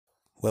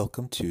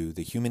Welcome to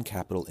the Human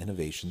Capital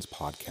Innovations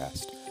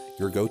Podcast,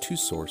 your go-to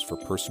source for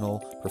personal,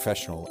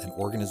 professional, and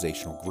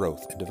organizational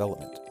growth and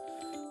development.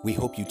 We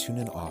hope you tune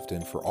in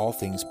often for all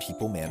things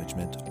people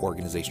management,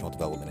 organizational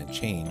development and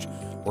change,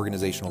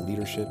 organizational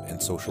leadership,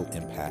 and social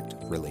impact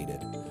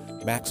related.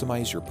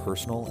 Maximize your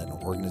personal and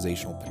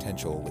organizational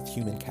potential with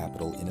Human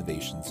Capital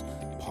Innovations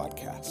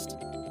Podcast.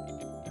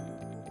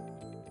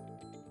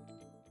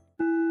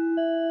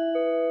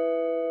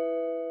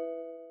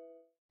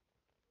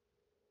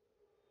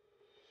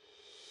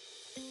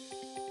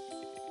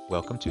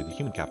 Welcome to the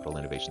Human Capital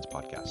Innovations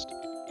Podcast.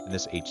 In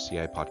this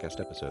HCI podcast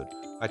episode,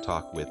 I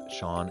talk with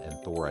Sean and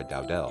Thora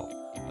Dowdell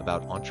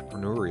about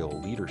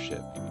entrepreneurial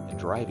leadership and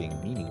driving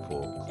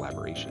meaningful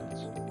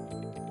collaborations.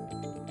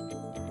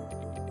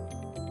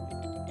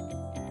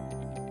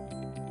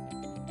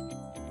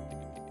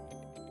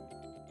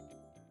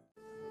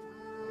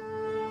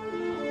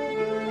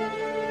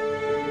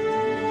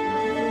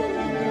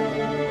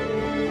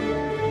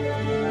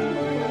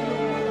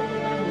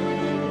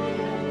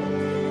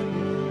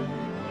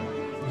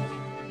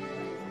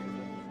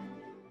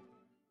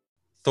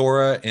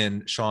 Thora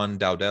and Sean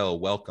Dowdell,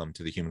 welcome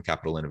to the Human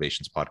Capital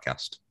Innovations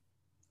Podcast.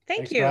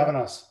 Thanks for having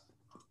us.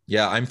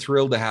 Yeah, I'm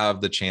thrilled to have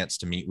the chance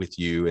to meet with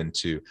you and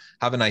to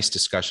have a nice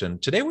discussion.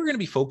 Today, we're going to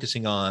be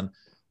focusing on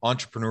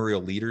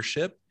entrepreneurial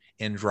leadership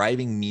and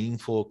driving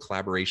meaningful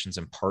collaborations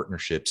and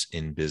partnerships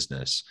in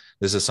business.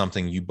 This is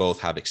something you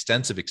both have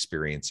extensive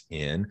experience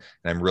in, and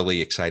I'm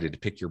really excited to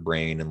pick your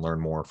brain and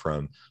learn more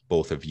from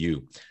both of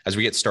you. As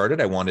we get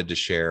started, I wanted to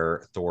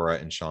share Thora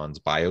and Sean's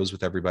bios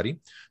with everybody.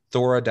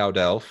 Thora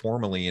Dowdell,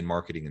 formerly in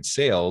marketing and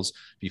sales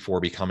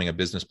before becoming a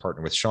business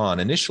partner with Sean,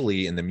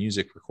 initially in the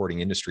music recording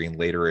industry and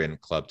later in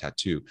club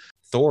tattoo.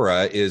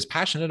 Thora is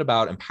passionate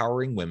about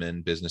empowering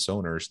women business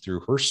owners through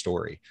her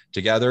story.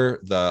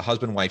 Together, the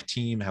husband-wife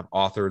team have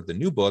authored the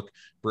new book,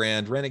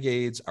 Brand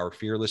Renegades, Our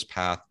Fearless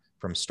Path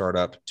from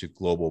Startup to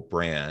Global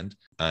Brand.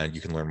 And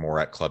you can learn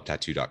more at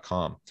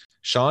clubtattoo.com.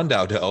 Sean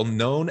Dowdell,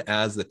 known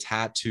as the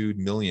Tattooed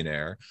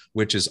Millionaire,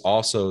 which is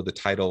also the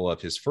title of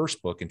his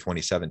first book in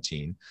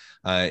 2017.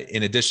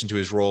 In addition to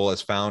his role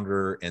as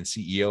founder and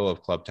CEO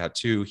of Club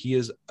Tattoo, he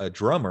is a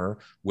drummer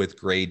with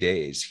Gray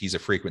Days. He's a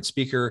frequent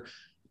speaker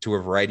to a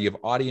variety of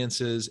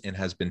audiences and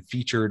has been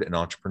featured in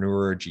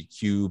Entrepreneur,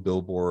 GQ,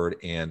 Billboard,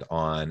 and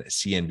on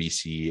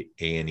CNBC,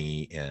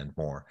 A&E, and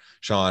more.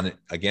 Sean,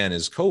 again,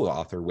 is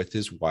co-author with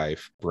his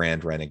wife,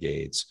 Brand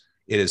Renegades.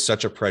 It is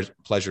such a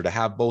pleasure to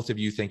have both of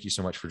you. Thank you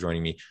so much for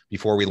joining me.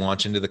 Before we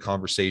launch into the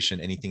conversation,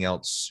 anything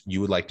else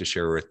you would like to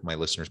share with my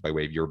listeners by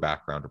way of your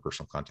background or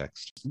personal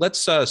context? Let's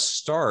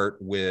start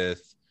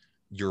with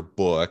your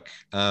book,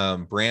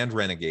 Brand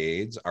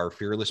Renegades, Our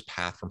Fearless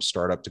Path from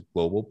Startup to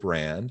Global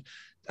Brand.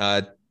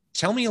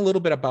 Tell me a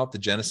little bit about the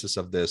genesis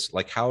of this.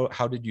 Like,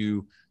 how did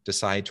you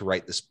decide to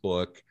write this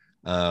book?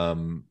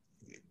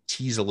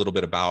 Tease a little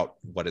bit about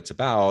what it's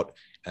about,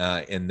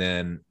 and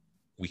then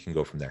we can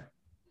go from there.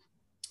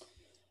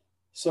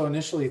 So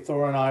initially,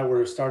 Thora and I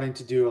were starting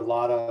to do a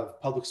lot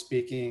of public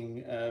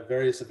speaking,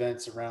 various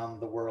events around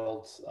the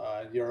world,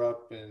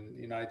 Europe and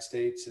the United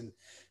States, and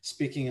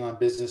speaking on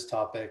business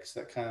topics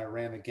that kind of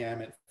ran the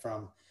gamut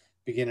from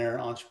beginner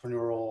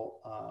entrepreneurial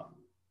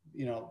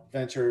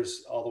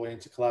ventures all the way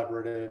into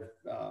collaborative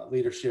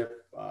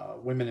leadership,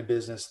 women in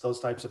business,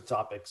 those types of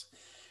topics.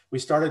 We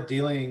started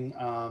dealing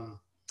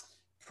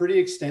pretty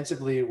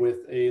extensively with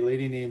a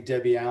lady named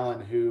Debbie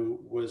Allen, who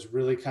was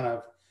really kind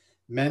of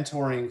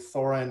mentoring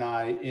Thora and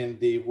I in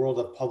the world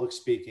of public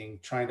speaking,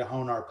 trying to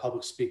hone our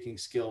public speaking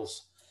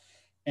skills.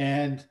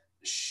 And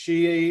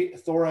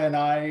Thora and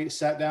I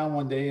sat down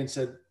one day and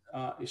said,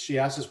 she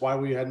asked us why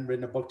we hadn't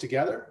written a book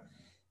together.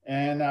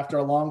 And after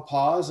a long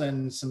pause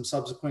and some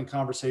subsequent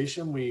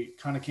conversation, we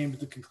kind of came to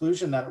the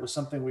conclusion that it was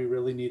something we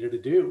really needed to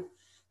do,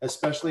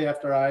 especially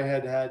after I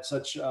had had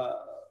such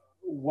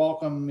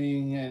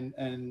welcoming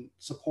and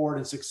support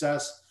and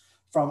success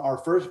from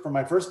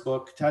my first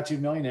book,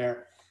 Tattooed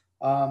Millionaire.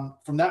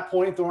 From that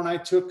point, Thor and I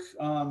took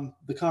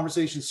the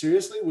conversation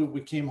seriously.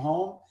 We came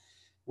home.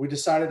 We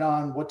decided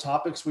on what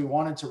topics we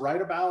wanted to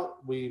write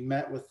about. We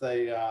met with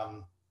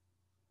a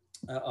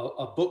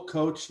book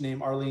coach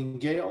named Arlene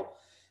Gale.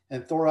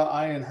 And Thora,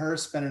 I and her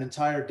spent an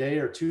entire day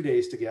or 2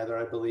 days together,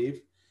 I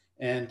believe,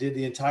 and did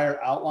the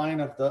entire outline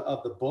of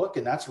the book.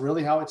 And that's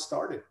really how it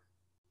started.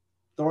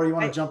 Thora, you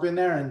want to jump in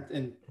there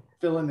and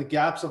fill in the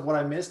gaps of what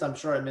I missed? I'm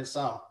sure I missed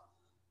some.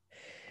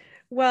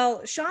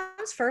 Well,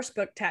 Sean's first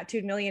book,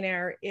 Tattooed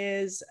Millionaire,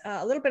 is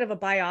a little bit of a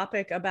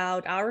biopic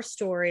about our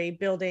story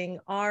building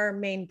our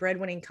main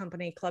breadwinning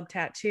company, Club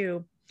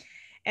Tattoo.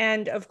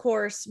 And of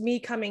course, me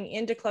coming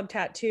into Club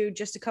Tattoo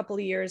just a couple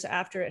of years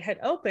after it had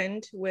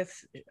opened with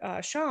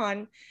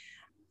Sean,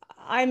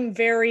 I'm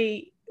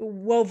very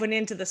woven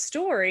into the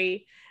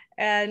story.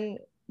 And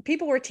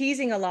people were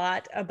teasing a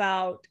lot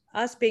about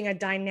us being a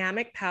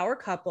dynamic power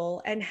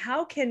couple and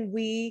how can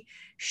we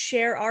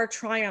share our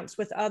triumphs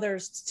with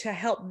others to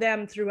help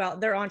them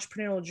throughout their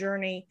entrepreneurial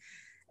journey,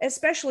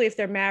 especially if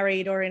they're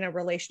married or in a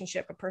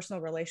relationship, a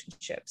personal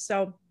relationship.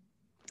 So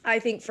I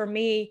think for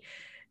me,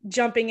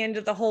 jumping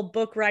into the whole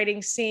book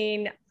writing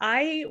scene,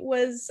 I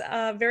was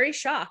very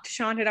shocked.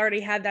 Sean had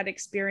already had that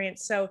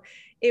experience. So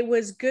it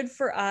was good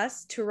for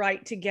us to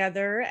write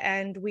together.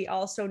 And we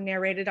also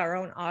narrated our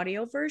own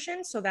audio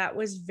version. So that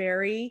was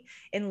very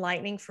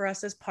enlightening for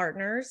us as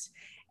partners.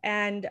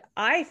 And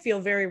I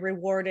feel very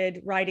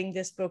rewarded writing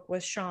this book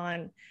with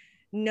Sean,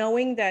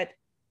 knowing that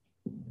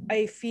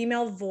a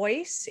female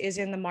voice is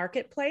in the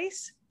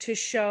marketplace to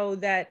show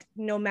that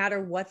no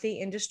matter what the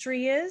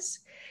industry is,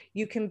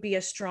 you can be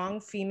a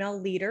strong female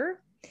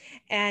leader,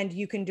 and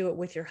you can do it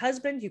with your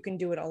husband. You can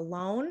do it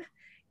alone.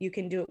 You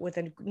can do it with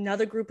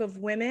another group of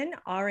women.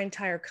 Our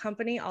entire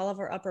company, all of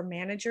our upper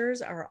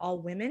managers are all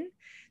women.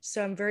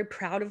 So I'm very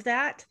proud of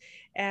that.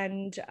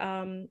 And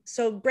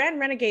so Brand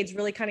Renegades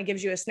really kind of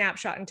gives you a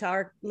snapshot into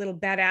our little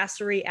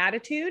badassery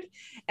attitude,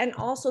 and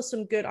also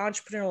some good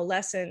entrepreneurial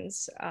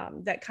lessons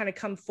that kind of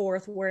come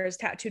forth. Whereas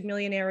Tattooed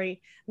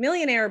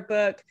Millionaire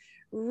book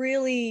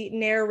really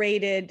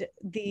narrated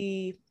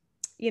the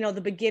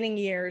beginning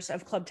years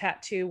of Club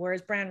Tattoo,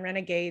 whereas Brand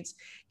Renegades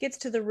gets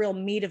to the real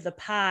meat of the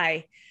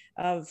pie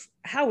of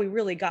how we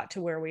really got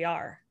to where we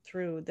are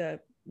through the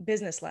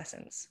business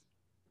lessons.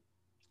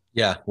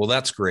 Yeah, well,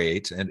 that's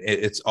great. And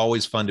it's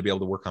always fun to be able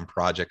to work on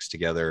projects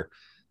together.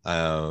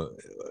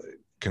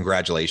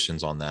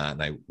 Congratulations on that.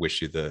 And I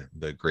wish you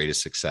the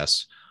greatest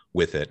success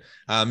with it.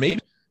 Maybe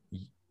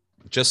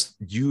just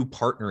you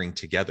partnering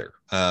together,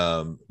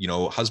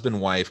 husband,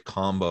 wife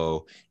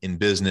combo in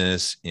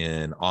business,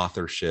 in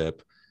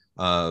authorship.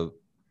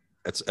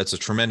 It's a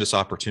tremendous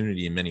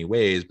opportunity in many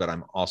ways, but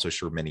I'm also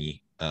sure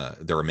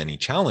there are many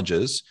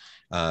challenges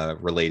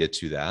related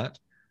to that.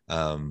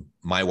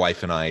 My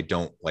wife and I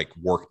don't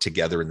work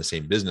together in the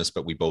same business,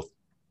 but we both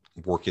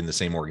work in the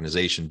same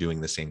organization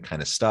doing the same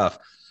kind of stuff.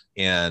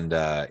 And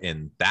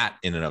that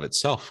in and of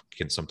itself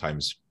can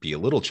sometimes be a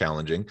little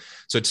challenging.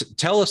 So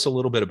tell us a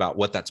little bit about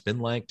what that's been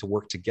like to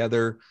work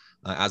together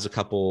as a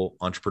couple,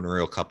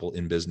 entrepreneurial couple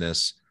in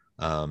business.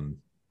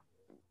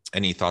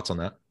 Any thoughts on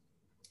that?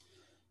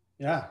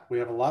 Yeah, we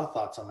have a lot of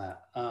thoughts on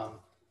that.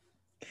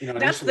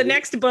 That's the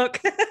next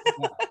book.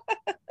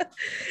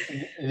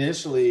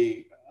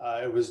 Initially,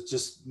 it was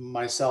just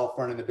myself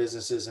running the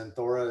businesses, and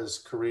Thora's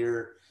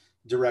career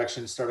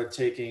direction started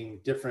taking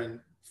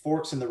different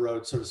forks in the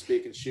road, so to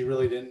speak. And she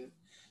really didn't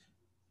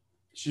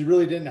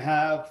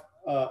have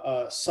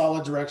a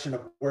solid direction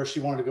of where she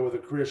wanted to go with her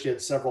career. She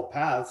had several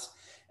paths.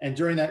 And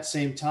during that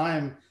same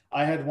time,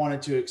 I had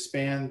wanted to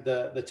expand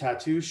the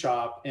tattoo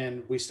shop,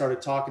 and we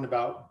started talking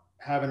about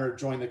having her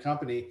join the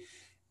company.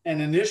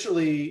 And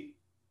initially,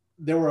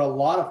 there were a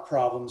lot of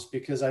problems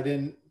because I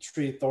didn't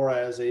treat Thora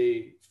as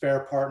a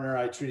fair partner.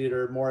 I treated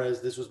her more as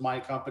this was my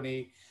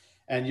company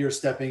and you're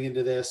stepping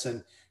into this.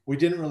 And we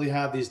didn't really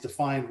have these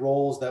defined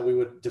roles that we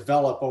would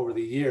develop over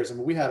the years. I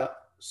mean, we had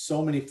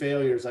so many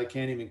failures, I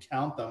can't even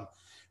count them.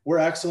 We're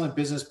excellent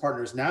business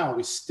partners now.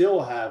 We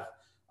still have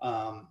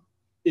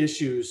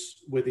issues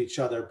with each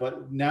other,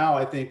 but now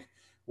I think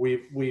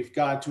we've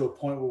gotten to a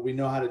point where we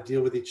know how to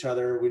deal with each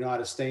other. We know how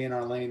to stay in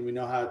our lane. We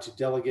know how to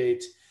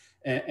delegate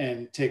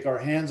and take our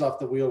hands off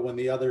the wheel when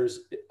the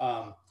other's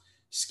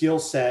skill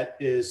set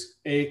is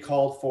A,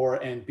 called for,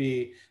 and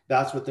B,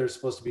 that's what they're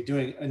supposed to be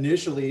doing.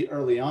 Initially,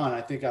 early on,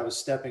 I think I was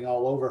stepping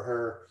all over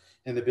her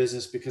in the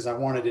business because I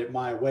wanted it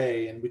my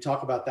way. And we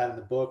talk about that in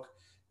the book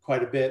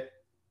quite a bit,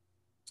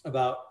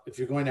 about if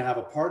you're going to have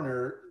a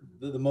partner,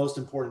 the most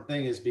important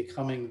thing is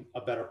becoming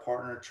a better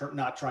partner,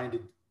 not trying to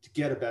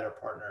get a better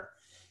partner.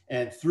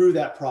 And through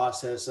that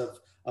process of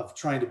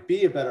trying to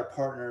be a better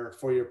partner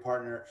for your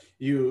partner,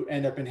 you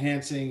end up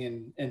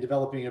enhancing and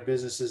developing your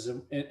businesses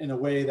in a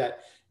way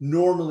that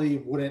normally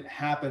wouldn't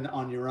happen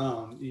on your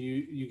own.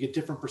 You get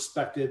different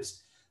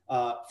perspectives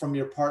from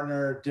your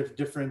partner,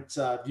 different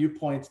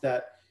viewpoints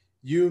that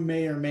you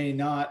may or may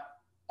not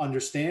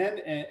understand,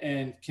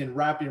 and can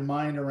wrap your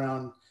mind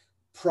around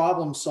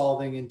problem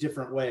solving in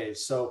different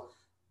ways. So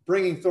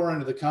bringing Thora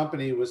into the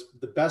company was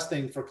the best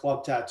thing for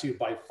Club Tattoo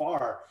by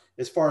far.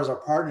 As far as our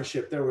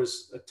partnership, there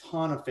was a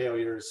ton of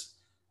failures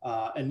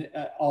and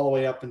all the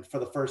way up. And for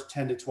the first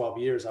 10 to 12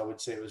 years, I would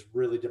say it was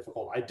really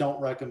difficult. I don't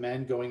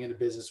recommend going into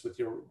business with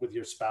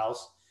your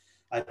spouse.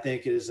 I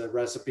think it is a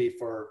recipe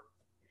for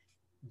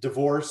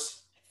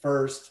divorce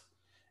first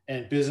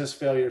and business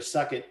failure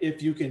second.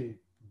 If you can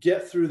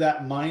get through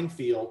that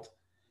minefield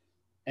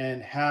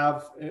and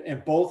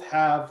both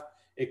have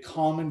a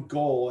common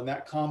goal, and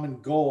that common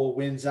goal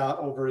wins out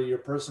over your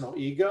personal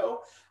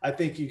ego, I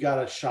think you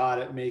got a shot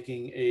at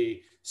making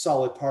a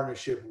solid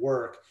partnership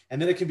work.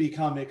 And then it can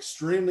become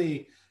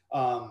extremely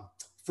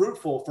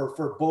fruitful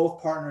for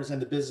both partners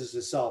and the business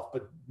itself.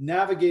 But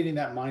navigating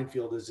that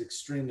minefield is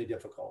extremely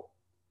difficult.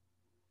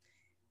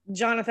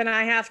 Jonathan,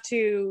 I have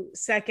to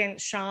second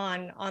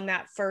Sean on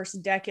that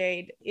first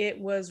decade. It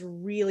was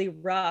really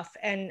rough.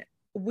 And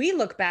we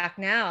look back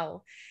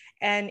now,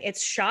 and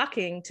it's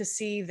shocking to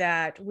see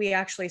that we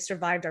actually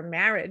survived our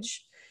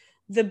marriage.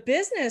 The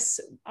business,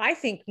 I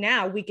think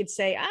now we could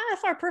say,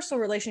 if our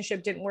personal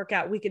relationship didn't work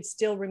out, we could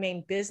still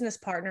remain business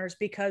partners,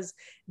 because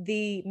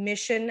the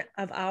mission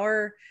of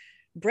our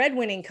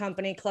breadwinning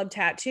company, Club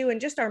Tattoo,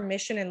 and just our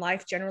mission in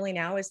life generally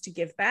now is to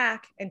give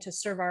back and to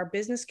serve our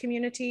business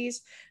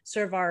communities,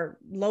 serve our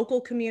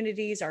local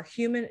communities, our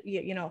human,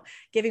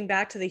 giving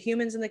back to the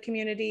humans in the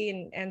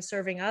community and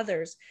serving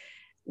others.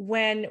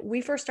 When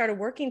we first started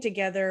working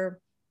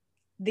together,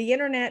 the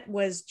internet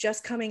was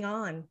just coming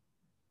on.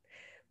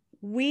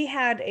 We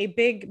had a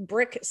big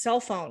brick cell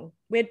phone.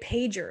 We had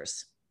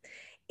pagers.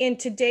 In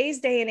today's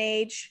day and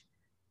age,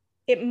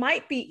 it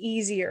might be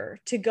easier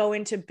to go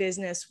into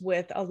business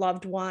with a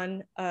loved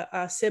one,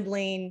 a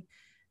sibling,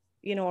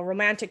 a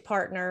romantic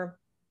partner,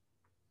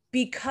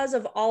 because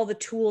of all the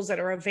tools that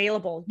are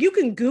available. You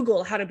can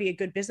Google how to be a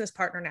good business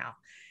partner now.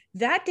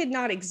 That did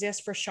not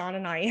exist for Sean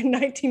and I in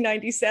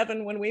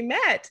 1997 when we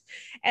met.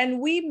 And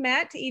we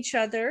met each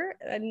other,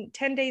 and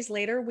 10 days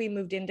later, we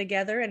moved in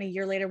together, and a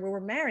year later, we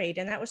were married.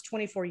 And that was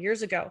 24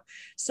 years ago.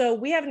 So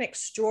we have an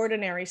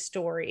extraordinary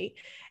story.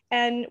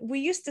 And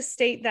we used to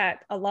state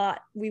that a lot.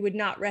 We would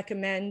not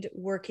recommend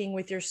working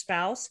with your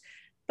spouse.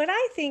 But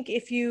I think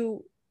if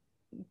you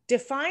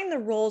define the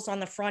roles on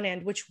the front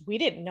end, which we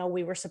didn't know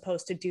we were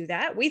supposed to do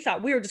that. We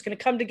thought we were just going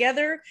to come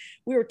together.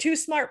 We were two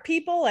smart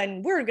people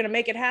and we were going to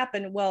make it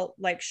happen. Well,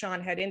 like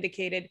Sean had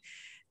indicated,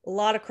 a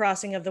lot of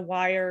crossing of the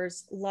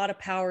wires, a lot of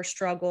power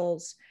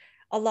struggles.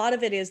 A lot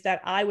of it is that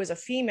I was a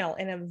female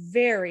in a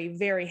very,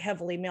 very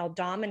heavily male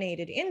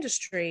dominated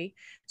industry.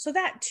 So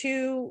that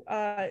too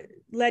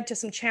led to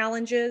some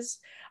challenges.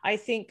 I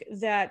think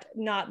that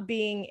not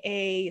being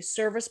a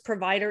service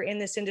provider in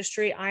this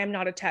industry, I am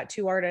not a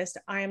tattoo artist,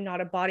 I am not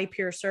a body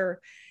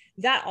piercer.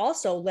 That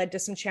also led to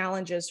some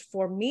challenges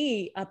for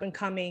me up and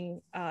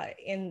coming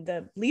in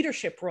the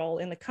leadership role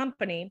in the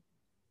company.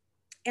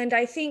 And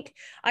I think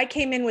I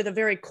came in with a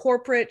very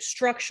corporate,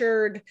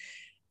 structured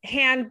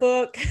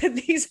handbook.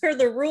 These are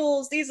the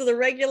rules, these are the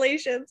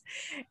regulations.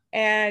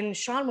 And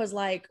Sean was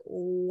like,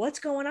 what's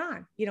going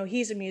on?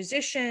 He's a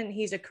musician,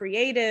 he's a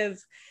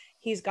creative.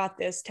 He's got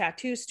this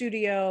tattoo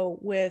studio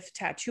with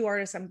tattoo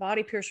artists and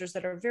body piercers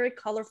that are very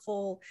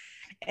colorful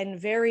and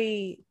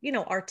very,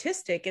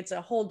 artistic. It's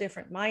a whole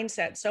different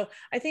mindset. So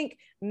I think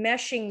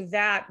meshing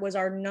that was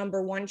our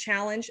number one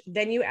challenge.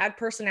 Then you add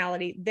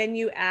personality, then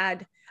you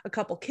add a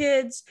couple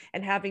kids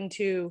and having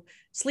to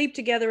sleep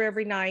together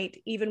every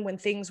night, even when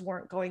things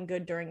weren't going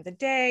good during the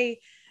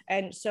day.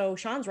 And so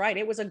Sean's right.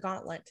 It was a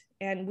gauntlet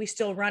and we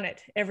still run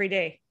it every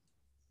day.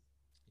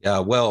 Yeah,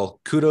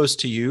 well, kudos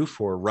to you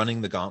for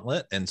running the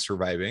gauntlet and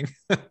surviving.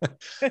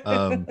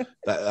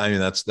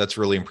 That's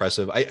really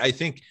impressive. I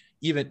think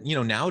even,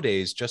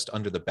 nowadays, just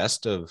under the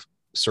best of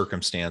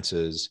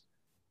circumstances,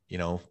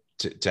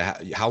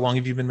 how long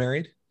have you been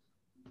married?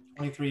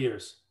 23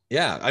 years.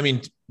 Yeah.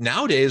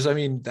 Nowadays,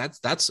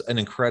 that's an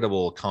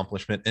incredible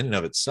accomplishment in and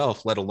of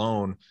itself, let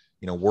alone,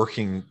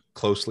 working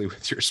closely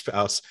with your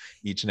spouse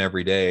each and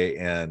every day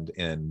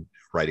and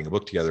writing a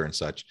book together and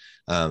such.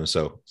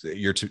 So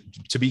you're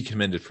to be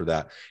commended for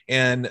that.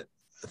 And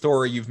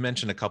Thora, you've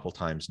mentioned a couple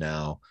times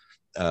now,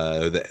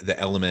 the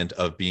element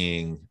of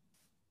being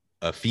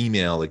a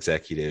female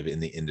executive in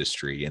the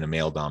industry, in a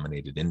male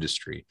dominated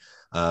industry.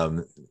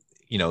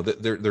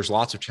 There's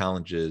lots of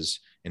challenges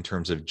in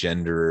terms of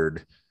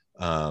gendered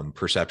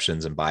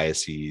perceptions and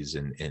biases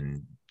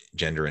and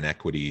gender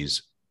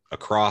inequities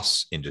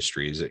across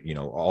industries,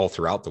 all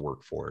throughout the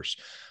workforce.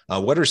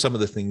 What are some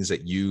of the things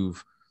that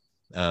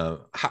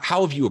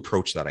how have you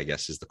approached that, I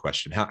guess, is the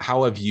question.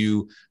 How have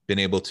you been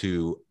able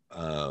to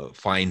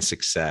find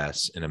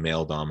success in a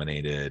male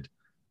dominated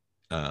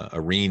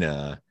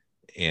arena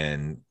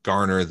and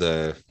garner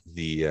the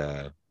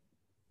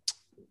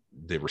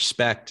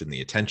respect and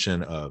the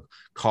attention of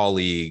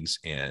colleagues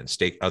and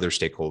other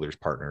stakeholders,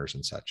 partners,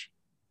 and such?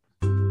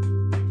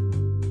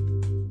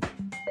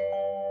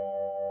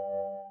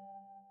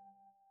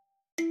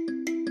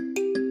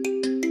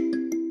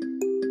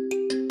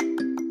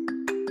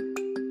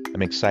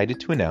 I'm excited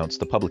to announce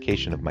the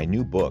publication of my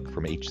new book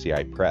from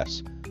HCI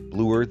Press,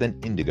 Bluer Than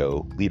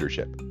Indigo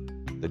Leadership: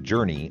 The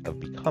Journey of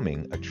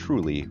Becoming a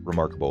Truly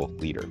Remarkable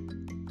Leader.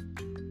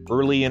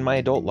 Early in my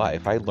adult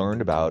life, I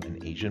learned about an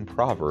Asian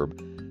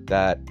proverb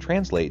that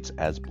translates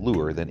as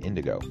bluer than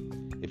indigo.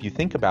 If you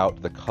think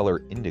about the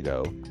color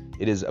indigo,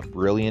 it is a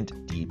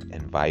brilliant, deep,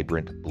 and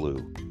vibrant blue,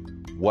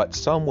 what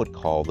some would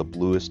call the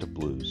bluest of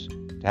blues.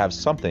 To have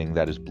something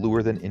that is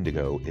bluer than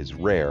indigo is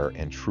rare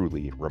and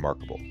truly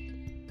remarkable.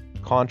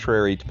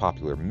 Contrary to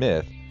popular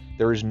myth,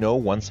 there is no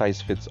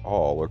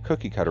one-size-fits-all or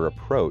cookie-cutter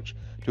approach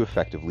to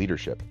effective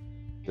leadership.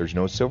 There's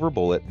no silver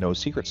bullet, no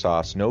secret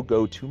sauce, no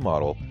go-to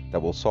model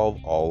that will solve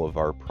all of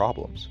our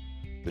problems.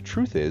 The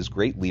truth is,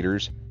 great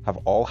leaders have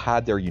all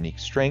had their unique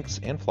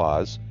strengths and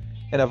flaws,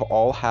 and have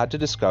all had to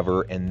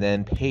discover and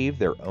then pave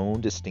their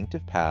own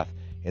distinctive path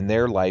in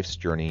their life's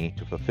journey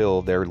to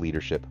fulfill their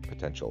leadership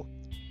potential.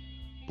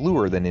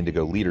 Bluer Than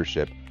Indigo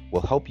Leadership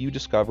will help you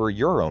discover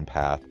your own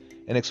path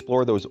and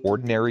explore those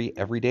ordinary,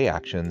 everyday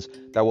actions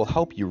that will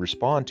help you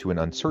respond to an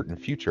uncertain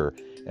future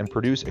and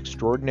produce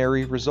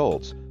extraordinary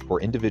results for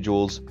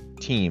individuals,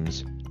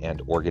 teams,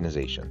 and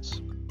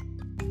organizations.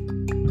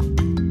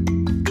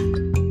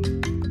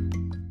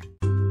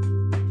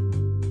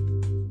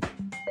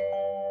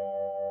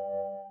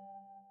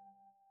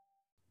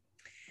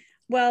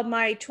 Well,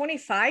 my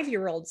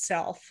 25-year-old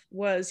self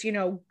was,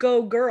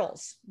 go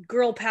girls,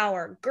 girl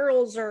power.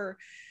 Girls are,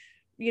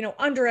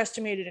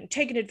 underestimated and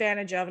taken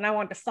advantage of. And I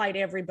wanted to fight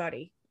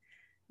everybody.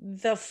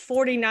 The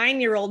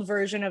 49-year-old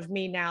version of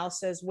me now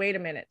says, wait a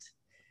minute,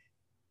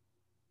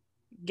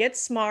 get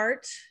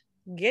smart,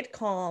 get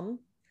calm,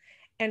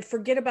 and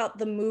forget about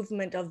the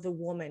movement of the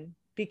woman,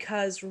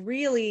 because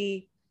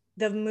really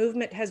the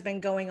movement has been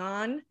going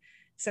on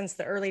since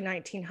the early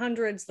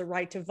 1900s, the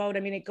right to vote.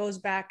 I mean, it goes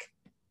back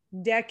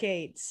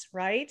decades,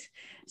 right?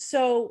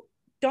 So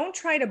don't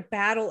try to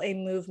battle a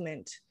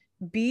movement.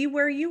 Be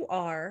where you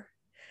are,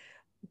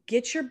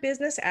 get your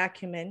business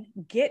acumen,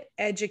 get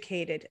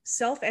educated.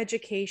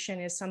 Self-education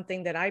is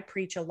something that I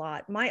preach a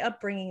lot. My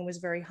upbringing was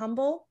very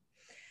humble.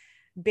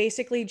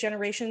 Basically,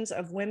 generations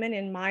of women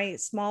in my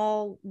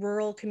small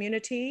rural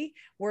community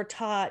were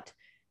taught,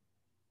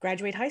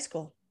 graduate high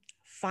school,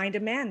 find a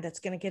man that's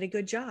going to get a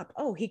good job.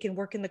 Oh, he can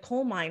work in the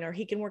coal mine, or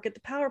he can work at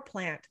the power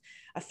plant,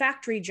 a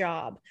factory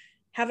job,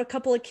 have a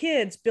couple of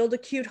kids, build a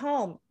cute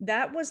home.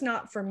 That was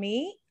not for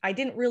me. I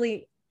didn't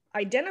really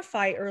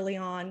identify early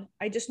on.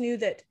 I just knew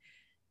that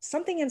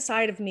something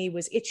inside of me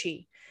was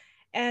itchy.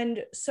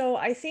 And so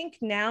I think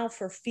now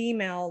for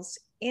females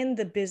in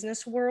the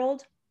business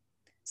world,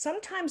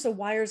 sometimes the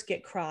wires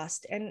get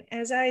crossed. And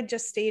as I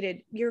just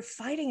stated, you're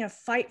fighting a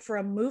fight for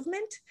a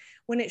movement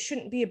when it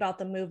shouldn't be about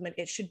the movement.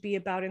 It should be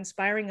about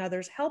inspiring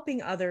others,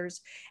 helping others,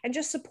 and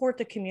just support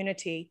the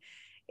community.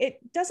 It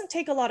doesn't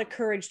take a lot of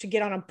courage to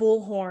get on a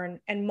bullhorn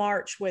and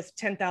march with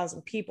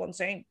 10,000 people and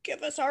saying,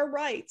 give us our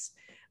rights.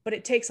 But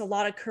it takes a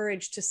lot of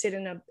courage to sit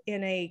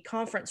in a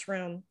conference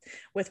room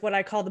with what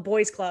I call the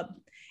boys club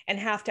and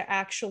have to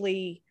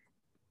actually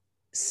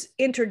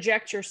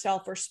interject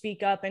yourself or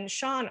speak up. And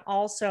Sean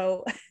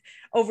also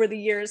over the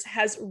years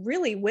has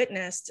really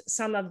witnessed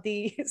some of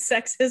the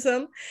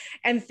sexism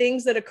and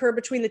things that occur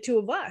between the two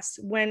of us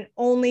when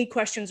only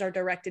questions are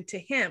directed to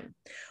him,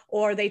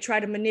 or they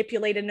try to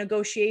manipulate a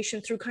negotiation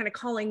through kind of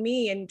calling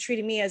me and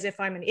treating me as if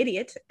I'm an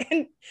idiot.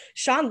 And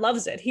Sean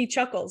loves it. He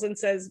chuckles and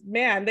says,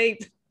 man,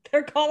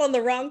 they're calling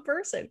the wrong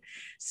person.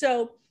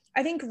 So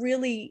I think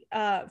really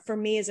for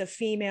me as a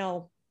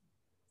female,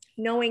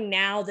 knowing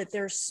now that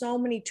there's so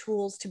many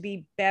tools to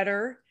be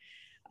better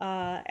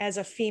as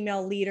a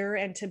female leader,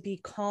 and to be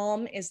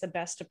calm is the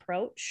best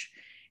approach.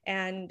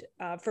 And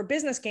for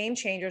Business Game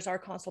Changers, our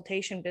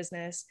consultation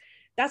business,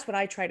 that's what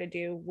I try to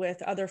do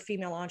with other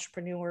female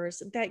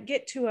entrepreneurs that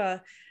get to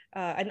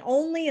an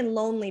only and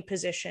lonely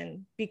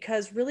position.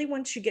 Because really,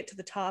 once you get to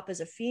the top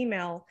as a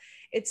female,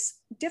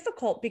 it's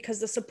difficult because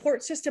the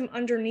support system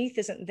underneath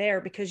isn't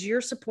there, because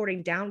you're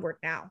supporting downward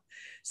now.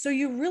 So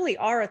you really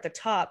are at the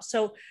top.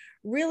 So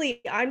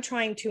really, I'm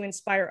trying to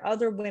inspire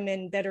other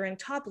women that are in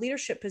top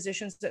leadership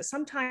positions that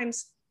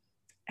sometimes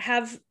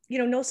have,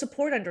 no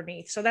support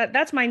underneath. So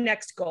that's my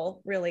next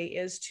goal, really,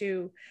 is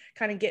to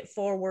kind of get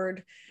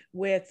forward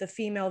with the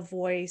female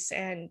voice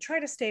and try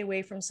to stay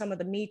away from some of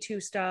the Me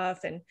Too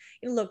stuff. And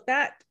look,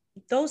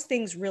 those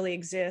things really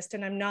exist,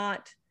 and I'm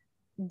not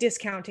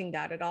discounting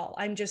that at all.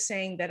 I'm just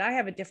saying that I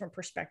have a different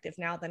perspective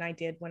now than I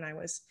did when I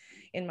was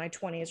in my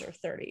 20s or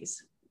 30s.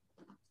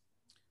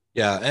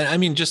 Yeah. And I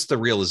mean, just the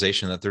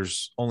realization that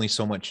there's only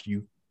so much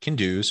you can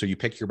do. So you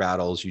pick your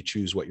battles, you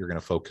choose what you're going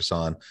to focus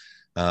on.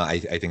 I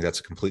think that's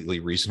a completely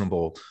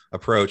reasonable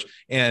approach.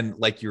 And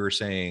like you were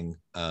saying,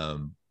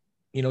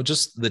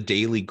 just the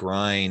daily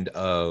grind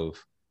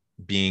of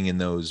being in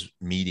those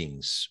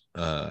meetings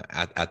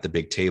at the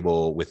big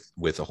table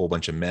with a whole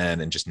bunch of men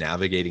and just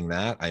navigating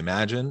that. I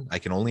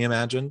can only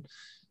imagine,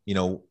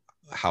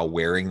 how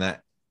wearing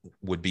that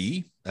would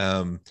be.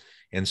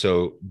 And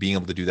so being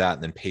able to do that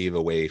and then pave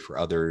a way for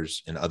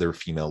others and other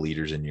female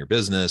leaders in your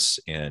business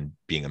and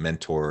being a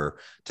mentor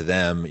to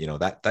them,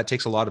 that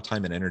takes a lot of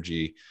time and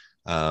energy,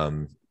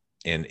 and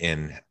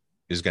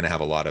is going to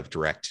have a lot of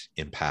direct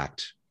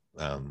impact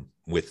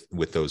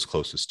with those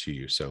closest to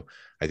you. So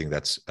I think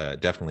that's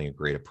definitely a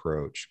great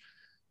approach.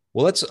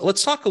 Well,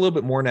 let's talk a little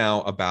bit more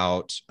now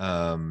about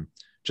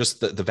just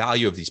the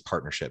value of these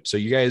partnerships. So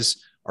you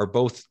guys are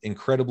both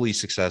incredibly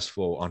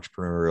successful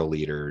entrepreneurial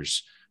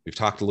leaders. We've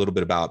talked a little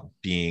bit about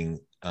being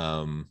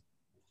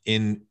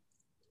in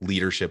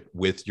leadership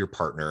with your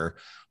partner,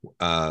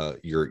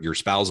 your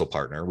spousal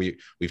partner.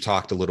 We've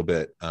talked a little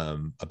bit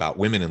about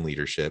women in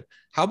leadership.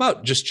 How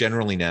about just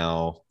generally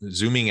now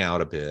zooming out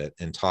a bit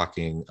and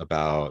talking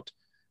about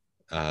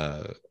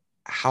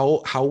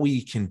how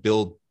we can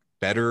build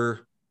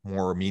better,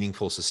 more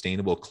meaningful,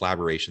 sustainable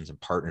collaborations and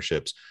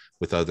partnerships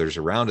with others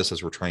around us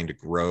as we're trying to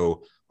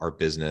grow our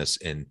business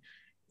and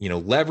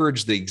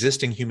leverage the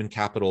existing human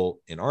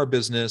capital in our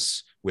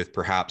business with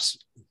perhaps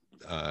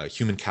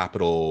human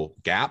capital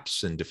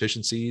gaps and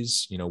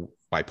deficiencies,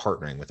 by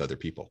partnering with other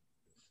people.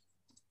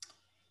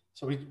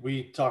 So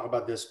we talk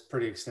about this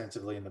pretty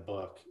extensively in the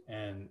book.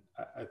 And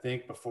I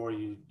think before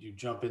you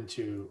jump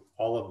into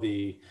all of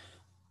the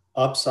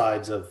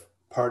upsides of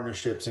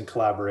partnerships and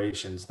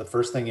collaborations, the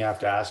first thing you have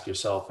to ask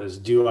yourself is,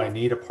 do I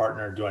need a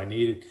partner? Do I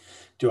need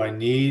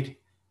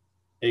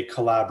a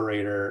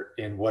collaborator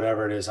in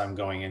whatever it is I'm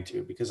going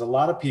into. Because a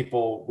lot of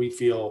people, we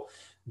feel,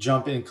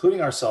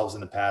 including ourselves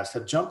in the past,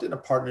 have jumped into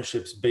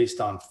partnerships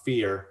based on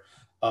fear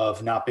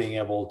of not being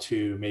able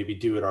to maybe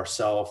do it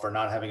ourselves, or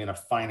not having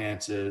enough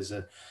finances,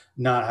 and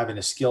not having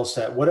a skill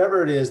set.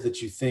 Whatever it is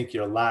that you think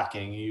you're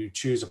lacking, you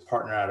choose a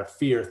partner out of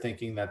fear,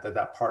 thinking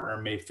that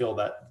partner may fill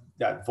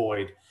that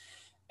void.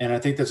 And I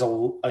think there's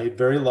a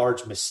very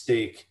large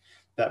mistake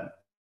that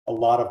a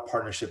lot of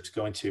partnerships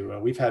go into.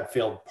 And we've had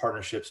failed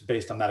partnerships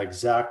based on that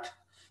exact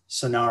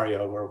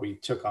scenario, where we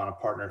took on a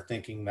partner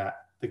thinking that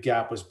the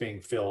gap was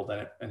being filled,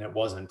 and it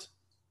wasn't.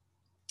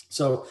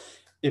 So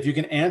if you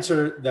can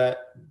answer that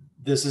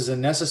this is a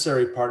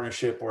necessary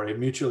partnership or a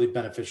mutually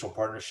beneficial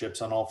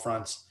partnerships on all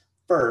fronts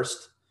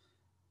first,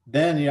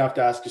 then you have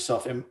to ask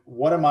yourself,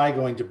 what am I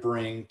going to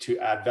bring to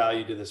add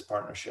value to this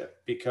partnership?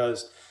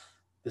 Because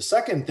the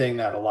second thing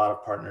that a lot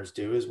of partners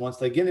do is, once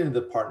they get into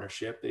the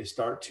partnership, they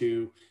start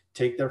to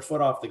take their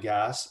foot off the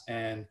gas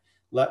and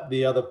let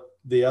the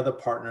other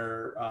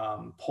partner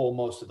pull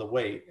most of the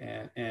weight.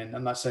 And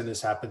I'm not saying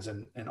this happens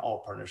in all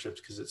partnerships,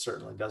 because it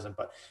certainly doesn't,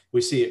 but we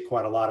see it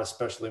quite a lot,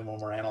 especially when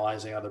we're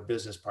analyzing other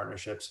business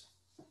partnerships,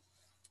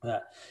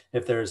 that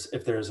if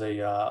there's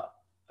a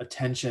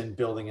tension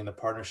building in the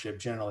partnership,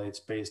 generally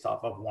it's based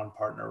off of one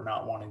partner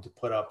not wanting to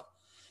put up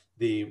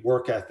the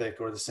work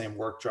ethic or the same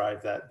work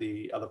drive that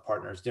the other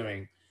partner is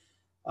doing.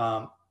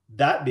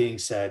 That being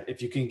said,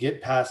 if you can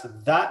get past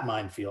that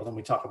minefield, and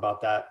we talk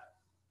about that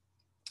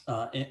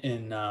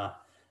in our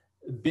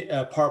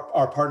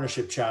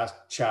partnership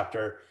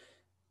chapter,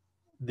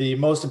 the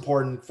most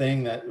important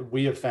thing that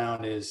we have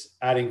found is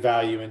adding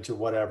value into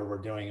whatever we're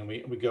doing. And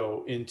we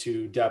go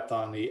into depth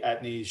on the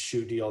Etnies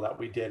shoe deal that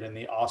we did, and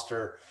the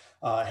Oster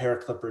hair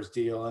clippers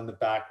deal, and the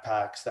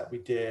backpacks that we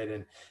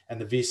did,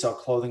 and the V-Cell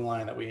clothing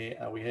line that we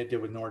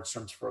did with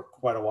Nordstrom's for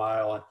quite a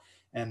while,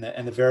 and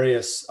the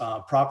various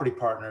property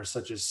partners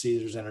such as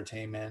Caesars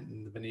Entertainment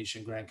and the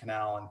Venetian Grand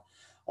Canal, and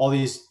all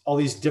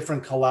these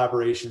different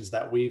collaborations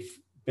that we've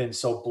been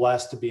so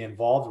blessed to be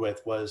involved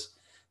with. Was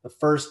the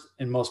first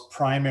and most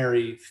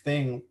primary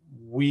thing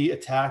we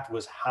attacked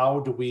was, how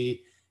do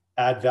we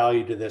add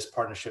value to this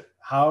partnership?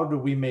 How do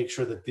we make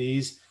sure that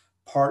these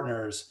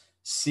partners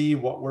see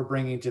what we're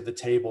bringing to the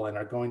table and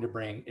are going to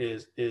bring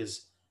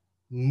is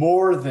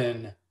more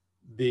than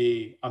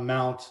the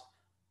amount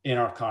in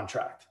our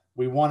contract?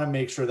 We want to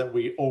make sure that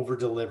we over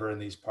deliver in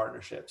these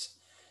partnerships.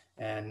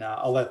 And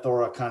I'll let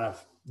Thora kind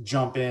of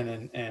jump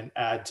in and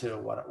add to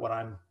what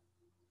I'm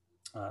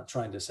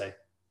trying to say.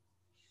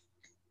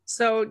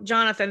 So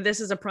Jonathan,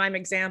 this is a prime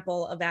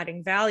example of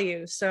adding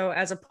value. So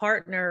as a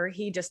partner,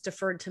 he just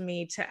deferred to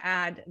me to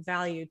add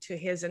value to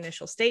his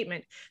initial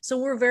statement. So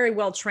we're very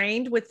well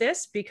trained with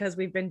this, because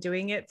we've been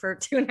doing it for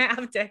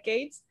 2.5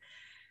 decades.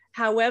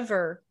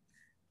 However,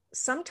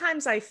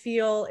 sometimes I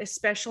feel,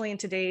 especially in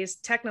today's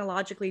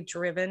technologically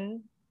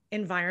driven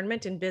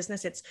environment in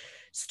business, it's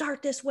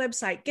start this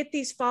website, get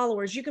these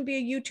followers, you can be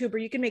a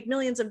YouTuber, you can make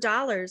millions of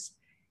dollars.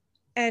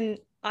 And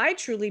I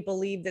truly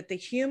believe that the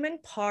human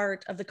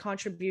part of the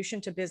contribution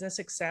to business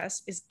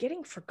success is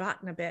getting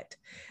forgotten a bit,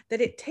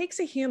 that it takes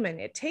a human,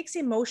 it takes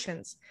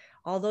emotions.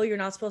 Although you're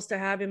not supposed to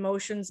have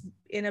emotions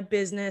in a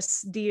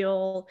business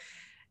deal,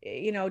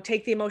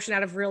 take the emotion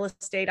out of real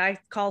estate. I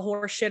call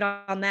horse shit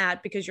on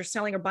that, because you're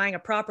selling or buying a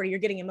property, you're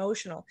getting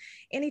emotional.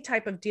 Any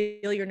type of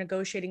deal you're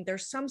negotiating,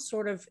 there's some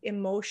sort of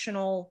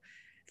emotional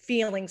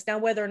feelings. Now,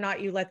 whether or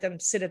not you let them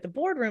sit at the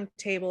boardroom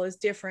table is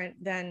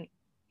different than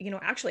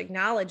actually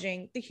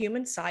acknowledging the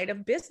human side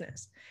of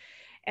business.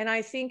 And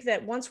I think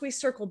that once we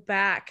circle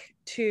back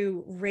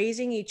to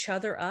raising each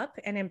other up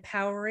and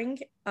empowering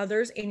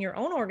others in your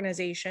own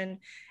organization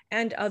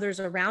and others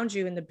around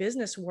you in the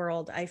business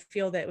world, I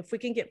feel that if we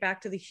can get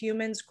back to the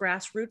humans,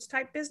 grassroots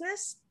type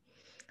business,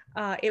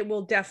 it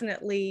will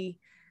definitely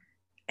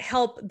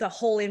help the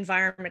whole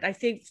environment. I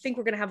think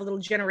we're going to have a little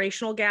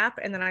generational gap,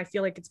 and then I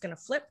feel like it's going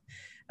to flip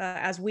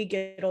as we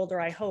get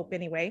older, I hope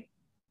anyway.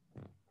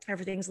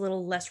 Everything's a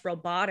little less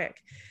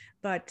robotic,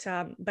 but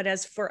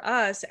as for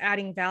us,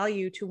 adding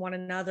value to one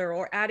another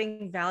or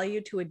adding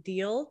value to a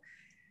deal,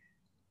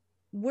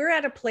 we're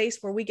at a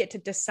place where we get to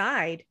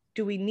decide,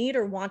 do we need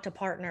or want a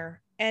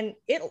partner? And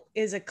it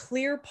is a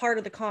clear part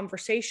of the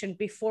conversation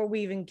before we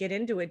even get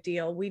into a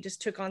deal. We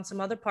just took on some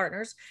other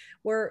partners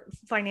where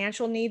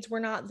financial needs were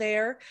not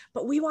there,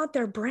 but we want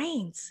their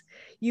brains.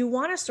 You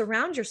want to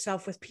surround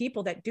yourself with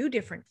people that do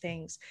different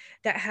things,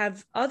 that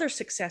have other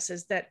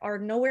successes that are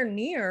nowhere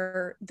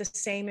near the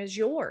same as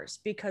yours,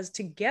 because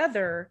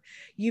together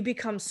you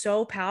become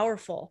so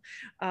powerful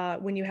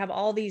when you have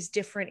all these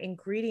different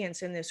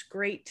ingredients in this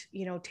great,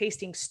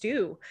 tasting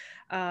stew.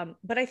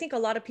 But I think a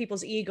lot of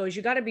people's egos,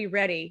 you got to be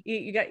ready.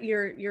 You got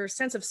your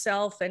sense of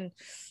self and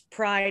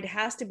pride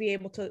has to be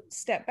able to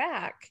step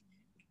back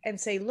and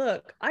say,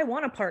 look, I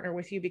want to partner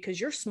with you because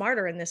you're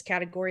smarter in this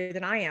category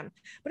than I am.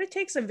 But it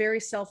takes a very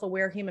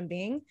self-aware human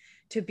being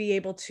to be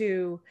able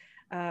to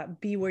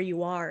be where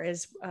you are,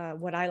 is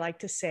what I like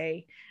to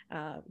say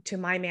to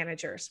my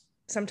managers.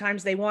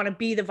 Sometimes they want to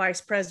be the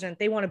vice president.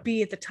 They want to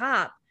be at the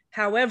top.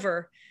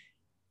 However,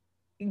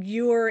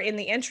 you're in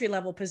the entry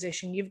level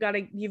position. You've got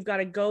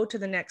to go to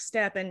the next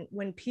step. And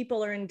when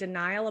people are in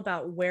denial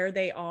about where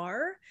they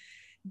are,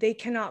 they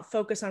cannot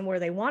focus on where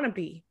they want to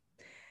be.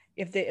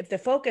 If the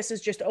focus is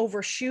just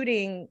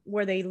overshooting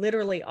where they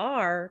literally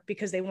are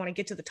because they want to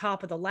get to the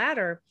top of the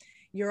ladder,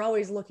 you're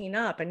always looking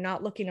up and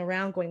not looking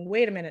around going,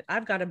 wait a minute,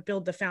 I've got to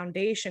build the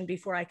foundation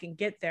before I can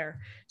get there.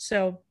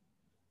 So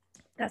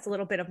that's a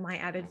little bit of my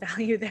added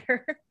value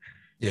there.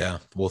 Yeah.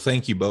 Well,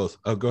 thank you both.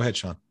 Oh, go ahead,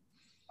 Sean.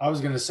 I was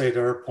going to say to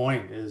her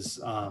point is,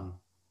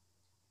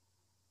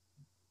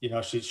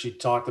 she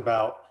talked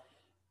about,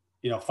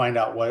 find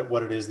out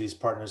what it is these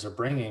partners are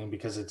bringing,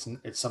 because it's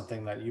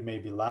something that you may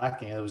be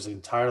lacking. It was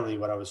entirely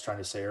what I was trying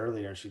to say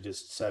earlier, and she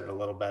just said it a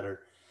little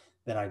better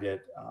than I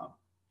did.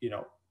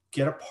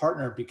 Get a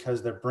partner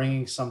because they're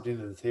bringing something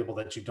to the table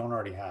that you don't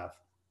already have.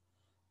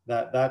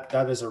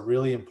 That is a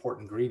really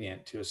important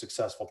ingredient to a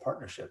successful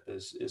partnership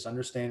is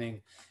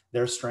understanding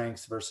their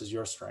strengths versus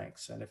your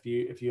strengths. And if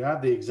you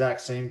have the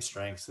exact same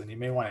strengths, then you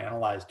may want to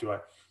analyze, do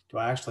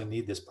I actually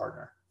need this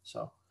partner?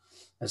 So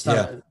it's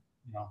not,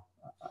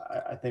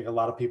 I think a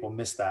lot of people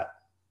miss that.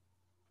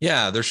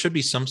 Yeah. There should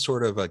be some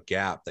sort of a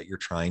gap that you're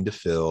trying to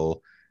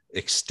fill,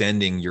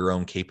 extending your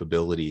own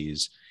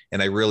capabilities.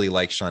 And I really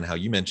like, Sean, how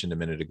you mentioned a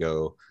minute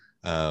ago,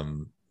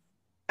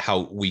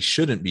 how we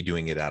shouldn't be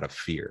doing it out of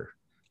fear.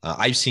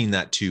 I've seen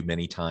that too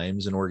many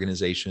times in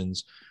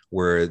organizations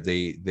where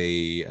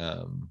they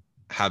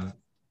have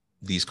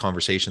these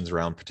conversations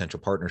around potential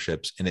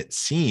partnerships, and it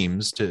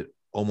seems to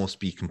almost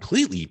be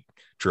completely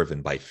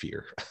driven by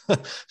fear,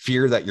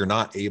 fear that you're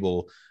not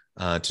able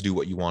to do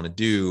what you want to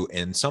do.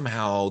 And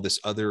somehow this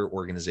other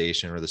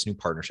organization or this new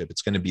partnership,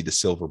 it's going to be the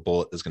silver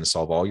bullet that's going to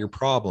solve all your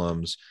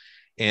problems.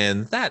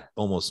 And that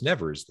almost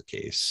never is the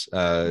case.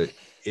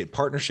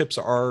 Partnerships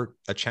are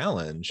a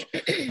challenge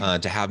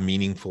to have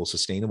meaningful,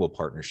 sustainable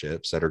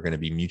partnerships that are going to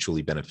be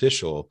mutually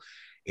beneficial.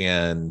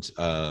 And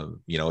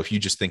if you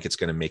just think it's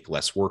going to make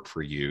less work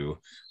for you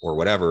or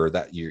whatever,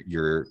 that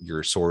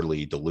you're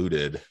sorely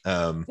deluded.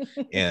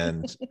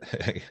 And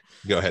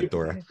go ahead,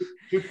 Thora.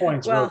 2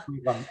 points real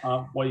quick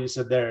on what you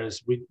said there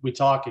is we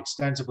talk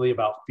extensively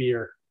about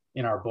fear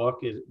in our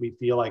book. We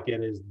feel like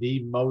it is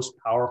the most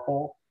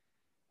powerful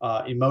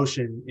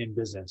emotion in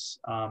business.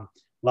 A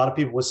lot of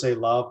people would say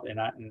love, and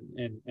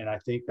I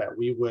think that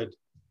we would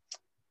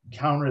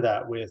counter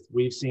that with,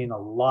 we've seen a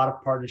lot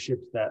of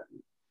partnerships that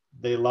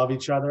they love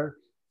each other,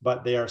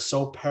 but they are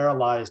so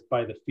paralyzed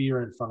by the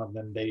fear in front of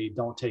them, they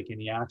don't take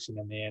any action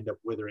and they end up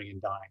withering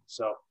and dying.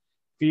 So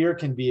fear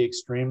can be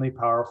extremely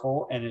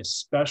powerful, and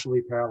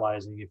especially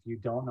paralyzing if you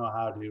don't know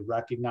how to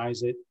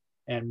recognize it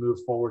and move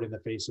forward in the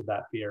face of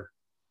that fear.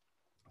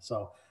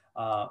 So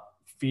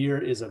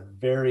fear is a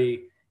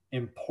very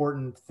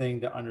important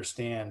thing to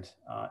understand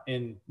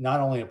in not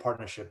only a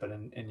partnership, but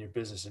in your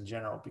business in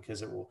general,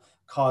 because it will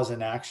cause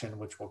an action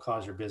which will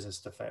cause your business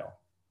to fail.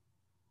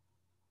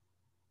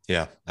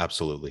 Yeah,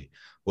 absolutely.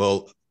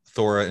 Well,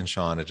 Thora and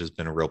Sean, it has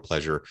been a real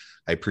pleasure.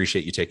 I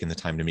appreciate you taking the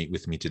time to meet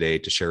with me today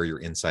to share your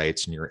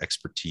insights and your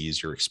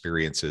expertise, your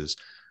experiences.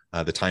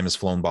 The time has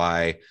flown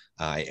by.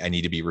 I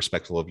need to be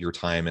respectful of your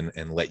time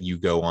and let you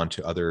go on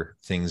to other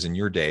things in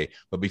your day.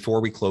 But before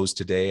we close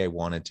today, I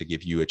wanted to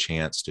give you a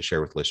chance to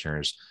share with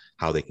listeners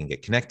how they can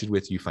get connected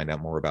with you, find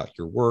out more about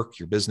your work,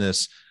 your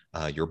business,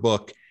 your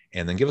book,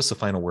 and then give us a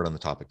final word on the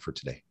topic for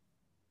today.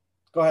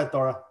 Go ahead,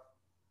 Thora.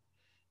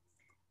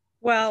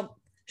 Well,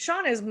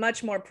 Sean is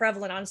much more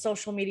prevalent on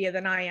social media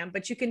than I am,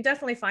 but you can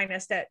definitely find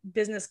us at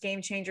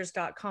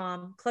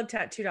businessgamechangers.com,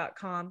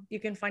 clubtattoo.com. You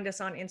can find us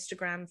on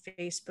Instagram,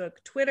 Facebook,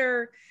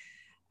 Twitter.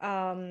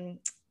 Go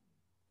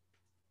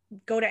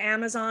to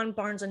Amazon,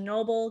 Barnes &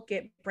 Noble,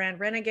 get Brand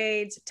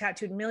Renegades,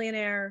 Tattooed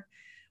Millionaire.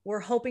 We're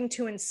hoping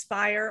to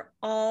inspire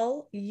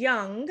all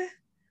young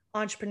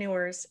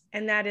entrepreneurs,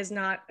 and that is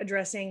not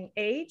addressing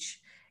age.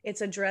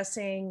 It's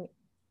addressing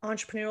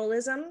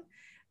entrepreneurialism.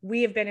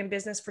 We have been in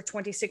business for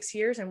 26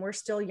 years and we're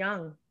still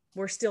young.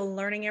 We're still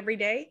learning every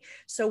day.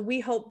 So we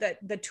hope that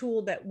the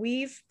tool that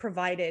we've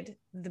provided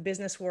the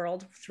business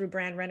world through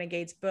Brand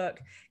Renegades book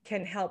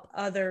can help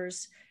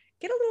others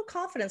get a little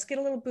confidence, get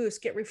a little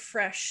boost, get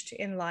refreshed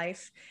in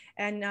life,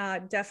 and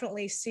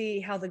definitely see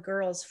how the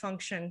girls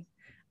function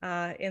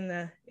in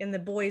the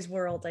boys'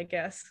 world, I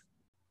guess.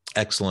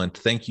 Excellent.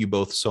 Thank you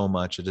both so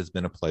much. It has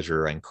been a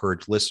pleasure. I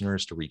encourage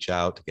listeners to reach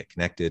out, to get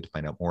connected,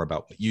 find out more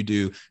about what you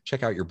do,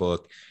 check out your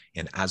book.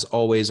 And as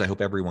always, I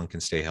hope everyone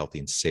can stay healthy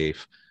and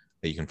safe,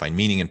 that you can find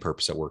meaning and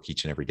purpose at work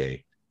each and every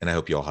day. And I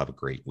hope you all have a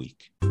great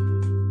week.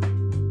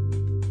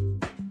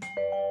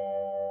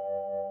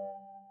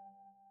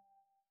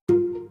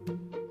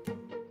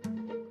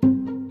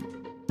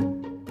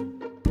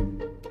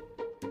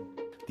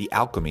 The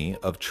alchemy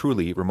of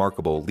truly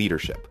remarkable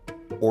leadership.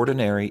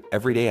 Ordinary,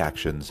 everyday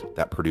actions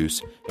that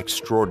produce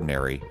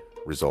extraordinary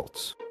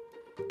results.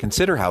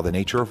 Consider how the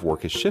nature of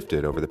work has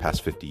shifted over the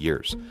past 50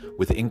 years.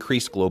 With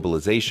increased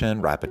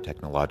globalization, rapid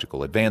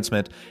technological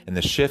advancement, and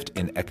the shift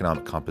in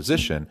economic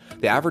composition,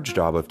 the average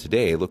job of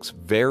today looks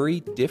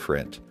very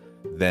different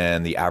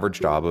than the average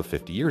job of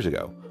 50 years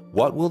ago.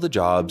 What will the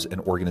jobs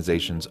and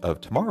organizations of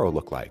tomorrow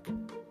look like?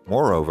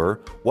 Moreover,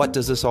 what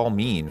does this all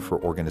mean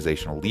for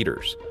organizational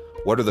leaders?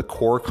 What are the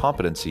core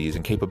competencies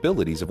and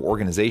capabilities of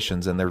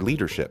organizations and their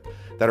leadership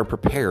that are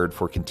prepared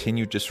for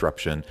continued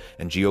disruption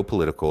and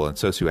geopolitical and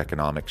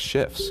socioeconomic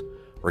shifts?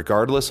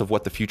 Regardless of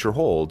what the future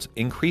holds,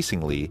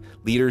 increasingly,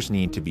 leaders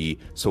need to be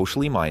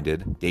socially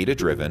minded,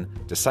 data-driven,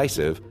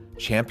 decisive,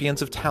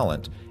 champions of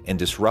talent, and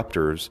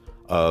disruptors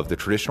of the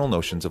traditional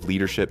notions of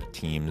leadership,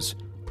 teams,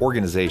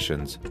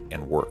 organizations,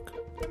 and work.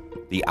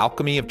 The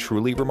alchemy of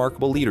truly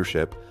remarkable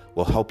leadership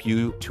will help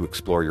you to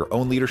explore your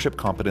own leadership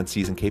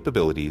competencies and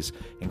capabilities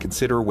and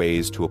consider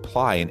ways to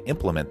apply and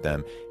implement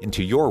them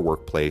into your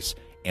workplace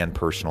and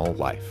personal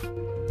life.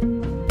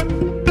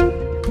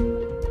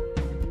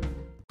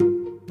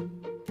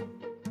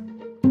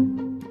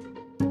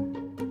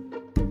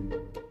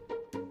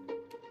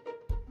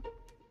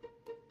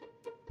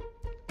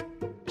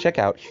 Check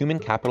out Human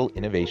Capital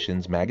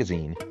Innovations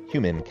magazine,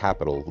 Human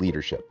Capital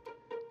Leadership.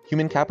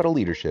 Human Capital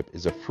Leadership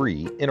is a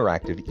free,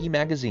 interactive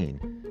e-magazine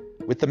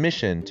with the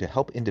mission to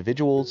help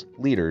individuals,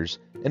 leaders,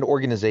 and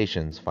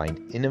organizations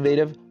find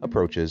innovative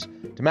approaches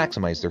to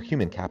maximize their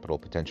human capital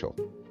potential.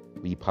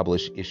 We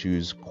publish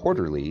issues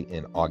quarterly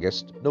in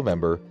August,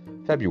 November,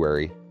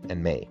 February,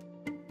 and May.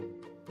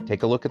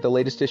 Take a look at the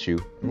latest issue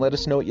and let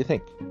us know what you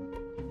think.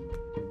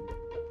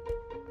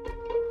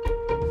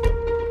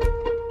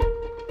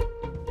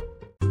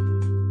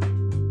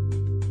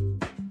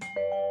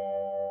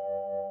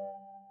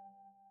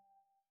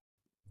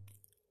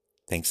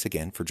 Thanks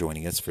again for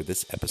joining us for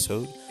this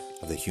episode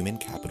of the Human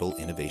Capital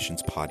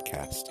Innovations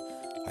Podcast.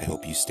 I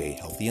hope you stay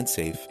healthy and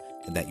safe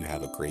and that you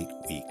have a great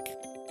week.